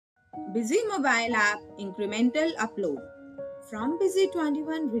Busy mobile app incremental upload. From Busy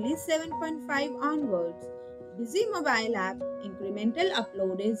 21 release 7.5 onwards, Busy mobile app incremental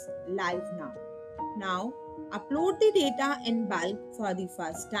upload is live now. Now, upload the data in bulk for the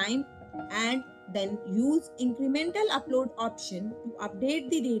first time and then use incremental upload option to update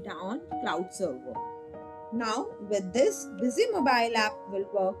the data on cloud server. Now, with this, Busy mobile app will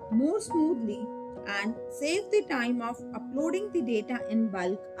work more smoothly and save the time of uploading the data in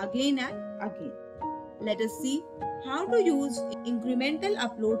bulk again and again. Let us see how to use incremental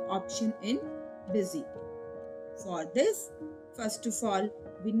upload option in Busy. For this, first of all,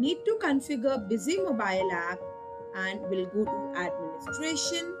 we need to configure Busy mobile app and we'll go to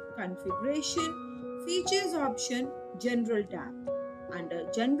Administration, Configuration, Features option, General tab. Under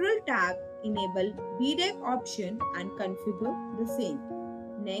General tab, enable BDEC option and configure the same.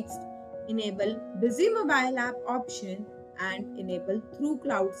 Next, enable Busy mobile app option and enable Through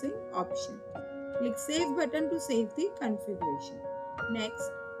Cloud Sync option. Click Save button to save the configuration.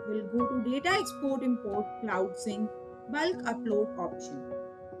 Next, we'll go to Data Export Import Cloud Sync Bulk Upload option.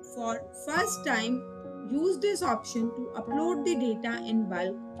 For first time, use this option to upload the data in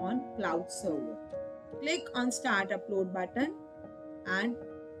bulk on cloud server. Click on Start Upload button and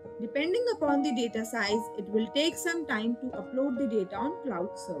depending upon the data size, it will take some time to upload the data on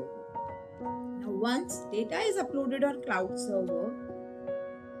cloud server. Now once data is uploaded on cloud server,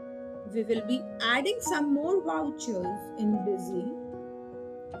 we will be adding some more vouchers in Busy.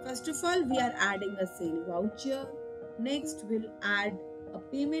 First of all, we are adding a sale voucher. Next, we'll add a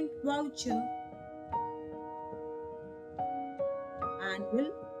payment voucher and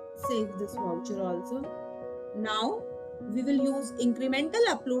we'll save this voucher also. Now, we will use incremental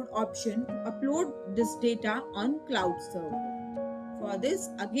upload option to upload this data on cloud server. For this,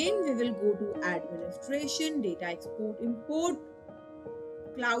 again we will go to Administration, Data Export Import,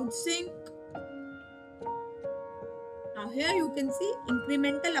 Cloud Sync. Now here you can see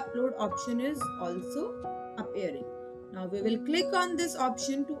incremental upload option is also appearing. Now we will click on this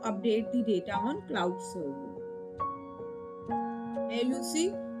option to update the data on cloud server. Here you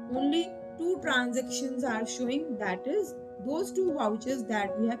see only 2 transactions are showing, that is those 2 vouchers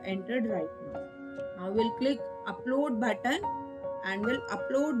that we have entered right now. Now we'll click upload button and we'll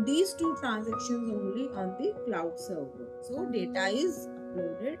upload these 2 transactions only on the cloud server. So data is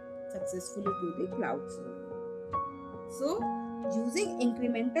uploaded successfully to the cloud server. So using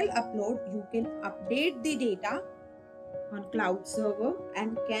incremental upload, you can update the data on cloud server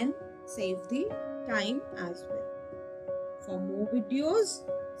and can save the time as well. For more videos,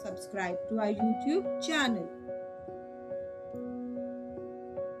 subscribe to our YouTube channel.